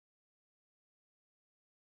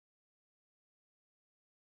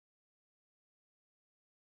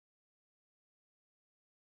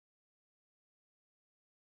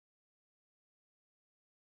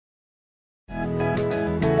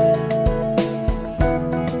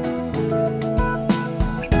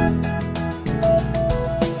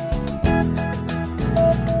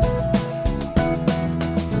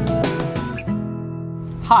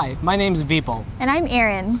My name's Vipul. And I'm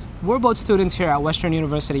Erin. We're both students here at Western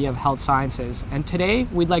University of Health Sciences, and today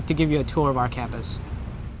we'd like to give you a tour of our campus.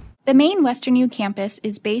 The main WesternU campus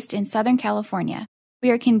is based in Southern California.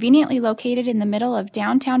 We are conveniently located in the middle of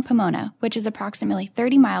downtown Pomona, which is approximately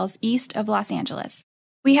 30 miles east of Los Angeles.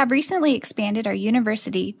 We have recently expanded our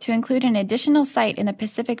university to include an additional site in the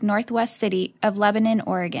Pacific Northwest city of Lebanon,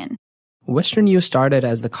 Oregon. WesternU started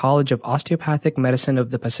as the College of Osteopathic Medicine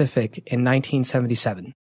of the Pacific in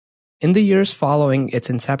 1977. In the years following its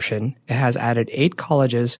inception, it has added 8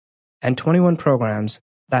 colleges and 21 programs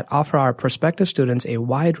that offer our prospective students a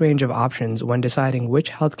wide range of options when deciding which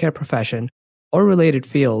healthcare profession or related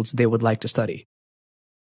fields they would like to study.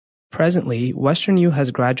 Presently, WesternU has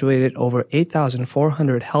graduated over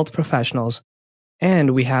 8,400 health professionals,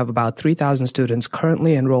 and we have about 3,000 students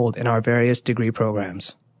currently enrolled in our various degree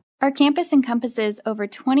programs. Our campus encompasses over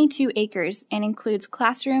 22 acres and includes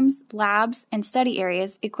classrooms, labs, and study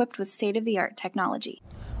areas equipped with state-of-the-art technology.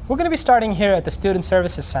 We're going to be starting here at the Student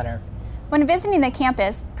Services Center. When visiting the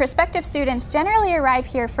campus, prospective students generally arrive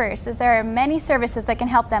here first, as there are many services that can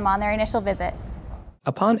help them on their initial visit.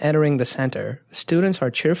 Upon entering the center, students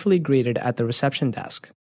are cheerfully greeted at the reception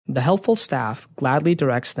desk. The helpful staff gladly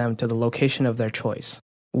directs them to the location of their choice.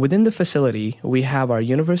 Within the facility, we have our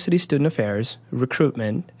University Student Affairs,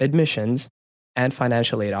 Recruitment, Admissions, and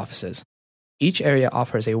Financial Aid offices. Each area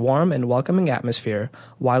offers a warm and welcoming atmosphere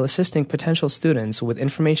while assisting potential students with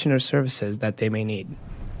information or services that they may need.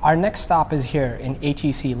 Our next stop is here in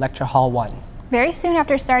Hec Lecture Hall 1. Very soon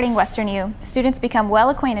after starting WesternU, students become well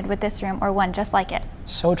acquainted with this room or one just like it.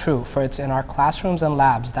 So true, for it's in our classrooms and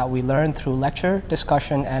labs that we learn through lecture,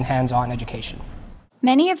 discussion, and hands-on education.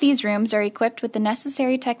 Many of these rooms are equipped with the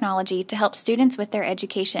necessary technology to help students with their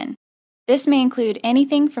education. This may include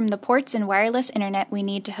anything from the ports and wireless internet we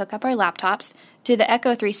need to hook up our laptops to the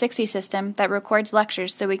Echo 360 system that records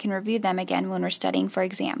lectures so we can review them again when we're studying for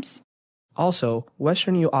exams. Also,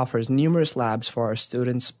 WesternU offers numerous labs for our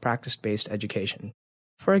students' practice-based education.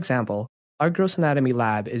 For example, our gross anatomy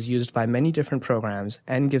lab is used by many different programs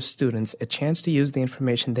and gives students a chance to use the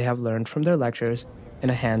information they have learned from their lectures in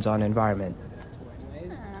a hands-on environment.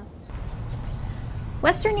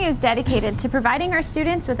 WesternU is dedicated to providing our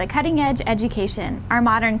students with a cutting-edge education. Our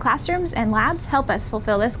modern classrooms and labs help us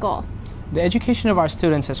fulfill this goal. The education of our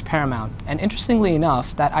students is paramount, and interestingly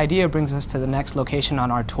enough, that idea brings us to the next location on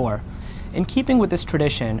our tour. In keeping with this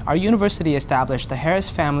tradition, our university established the Harris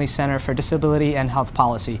Family Center for Disability and Health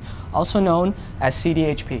Policy, also known as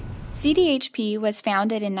CDHP. CDHP was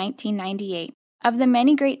founded in 1998. Of the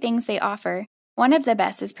many great things they offer, one of the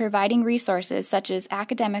best is providing resources such as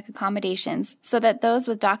academic accommodations so that those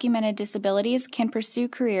with documented disabilities can pursue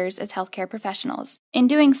careers as healthcare professionals. In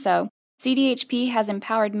doing so, CDHP has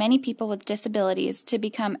empowered many people with disabilities to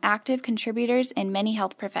become active contributors in many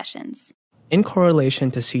health professions. In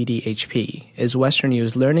correlation to CDHP is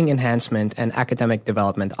WesternU's Learning Enhancement and Academic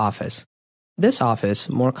Development Office. This office,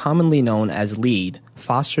 more commonly known as LEAD,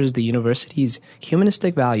 fosters the university's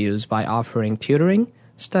humanistic values by offering tutoring,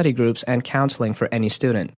 study groups, and counseling for any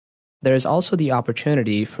student. There is also the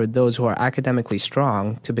opportunity for those who are academically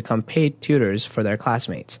strong to become paid tutors for their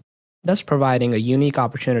classmates, thus providing a unique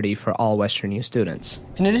opportunity for all WesternU students.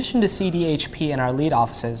 In addition to CDHP and our LEAD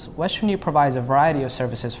offices, WesternU provides a variety of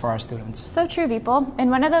services for our students. So true, Vipul.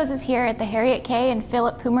 And one of those is here at the Harriet K. and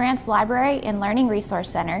Phillip Pomerantz Library and Learning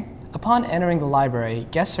Resource Center. Upon entering the library,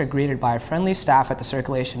 guests are greeted by a friendly staff at the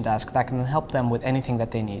circulation desk that can help them with anything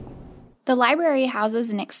that they need. The library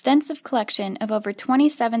houses an extensive collection of over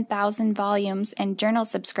 27,000 volumes and journal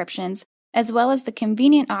subscriptions, as well as the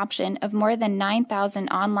convenient option of more than 9,000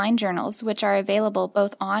 online journals, which are available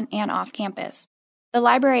both on and off campus. The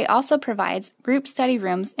library also provides group study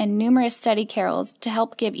rooms and numerous study carrels to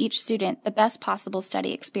help give each student the best possible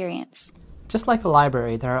study experience. Just like the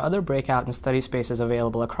library, there are other breakout and study spaces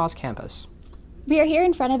available across campus. We are here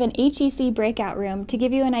in front of an HEC breakout room to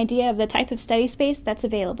give you an idea of the type of study space that's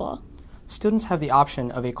available. Students have the option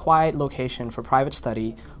of a quiet location for private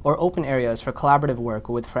study or open areas for collaborative work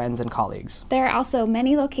with friends and colleagues. There are also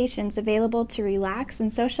many locations available to relax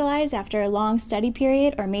and socialize after a long study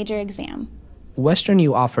period or major exam.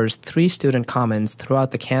 WesternU offers 3 student commons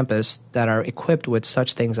throughout the campus that are equipped with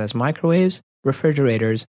such things as microwaves,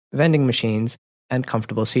 refrigerators, vending machines, and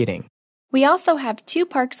comfortable seating. We also have 2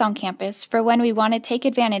 parks on campus for when we want to take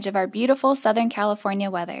advantage of our beautiful Southern California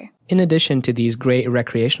weather. In addition to these great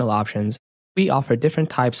recreational options, we offer different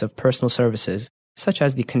types of personal services, such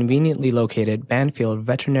as the conveniently located Banfield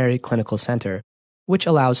Veterinary Clinical Center, which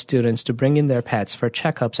allows students to bring in their pets for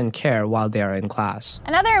checkups and care while they are in class.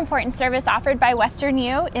 Another important service offered by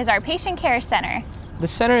WesternU is our Patient Care Center. The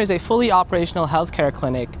center is a fully operational healthcare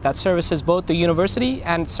clinic that services both the university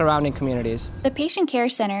and surrounding communities. The Patient Care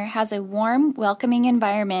Center has a warm, welcoming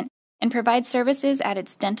environment and provides services at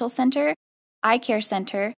its dental center, eye care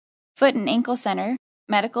center, foot and ankle center,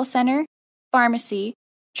 medical center, pharmacy,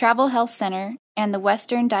 travel health center, and the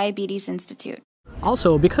Western Diabetes Institute.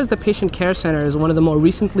 Also, because the Patient Care Center is one of the more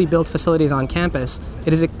recently built facilities on campus,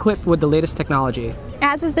 it is equipped with the latest technology.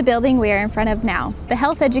 As is the building we are in front of now, the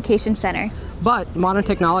Health Education Center. But modern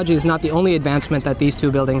technology is not the only advancement that these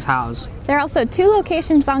two buildings house. There are also 2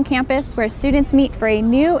 locations on campus where students meet for a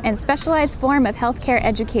new and specialized form of healthcare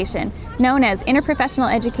education, known as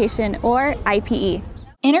Interprofessional Education, or IPE.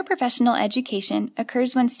 Interprofessional education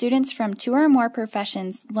occurs when students from 2 or more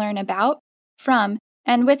professions learn about, from,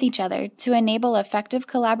 and with each other to enable effective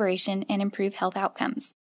collaboration and improve health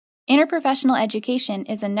outcomes. Interprofessional education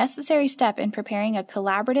is a necessary step in preparing a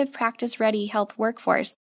collaborative, practice-ready health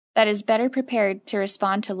workforce that is better prepared to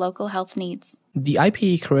respond to local health needs. The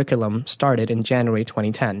Ipe Curriculum started in January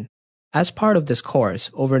 2010. As part of this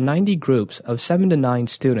course, over 90 groups of 7 to 9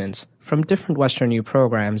 students from different WesternU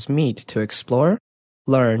programs meet to explore,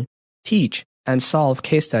 learn, teach, and solve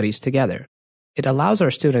case studies together. It allows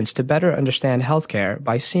our students to better understand healthcare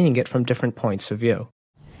by seeing it from different points of view.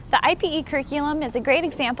 The IPE curriculum is a great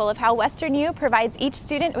example of how WesternU provides each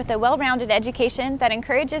student with a well-rounded education that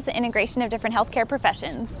encourages the integration of different healthcare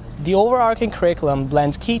professions. The overarching curriculum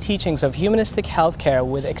blends key teachings of humanistic healthcare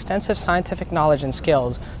with extensive scientific knowledge and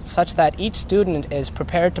skills, such that each student is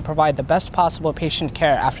prepared to provide the best possible patient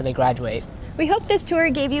care after they graduate. We hope this tour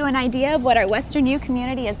gave you an idea of what our WesternU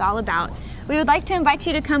community is all about. We would like to invite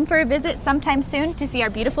you to come for a visit sometime soon to see our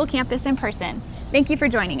beautiful campus in person. Thank you for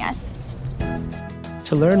joining us.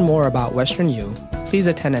 To learn more about WesternU, please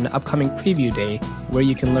attend an upcoming preview day where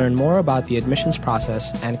you can learn more about the admissions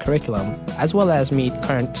process and curriculum, as well as meet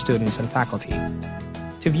current students and faculty.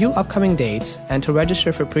 To view upcoming dates and to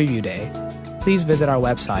register for preview day, please visit our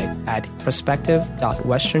website at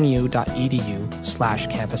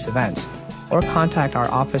prospective.westernu.edu/campus events or contact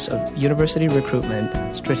our Office of University Recruitment,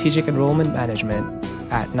 Strategic Enrollment Management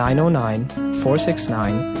at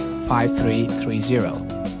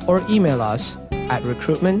 909-469-5330 or email us at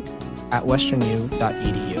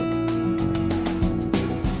recruitment@westernu.edu.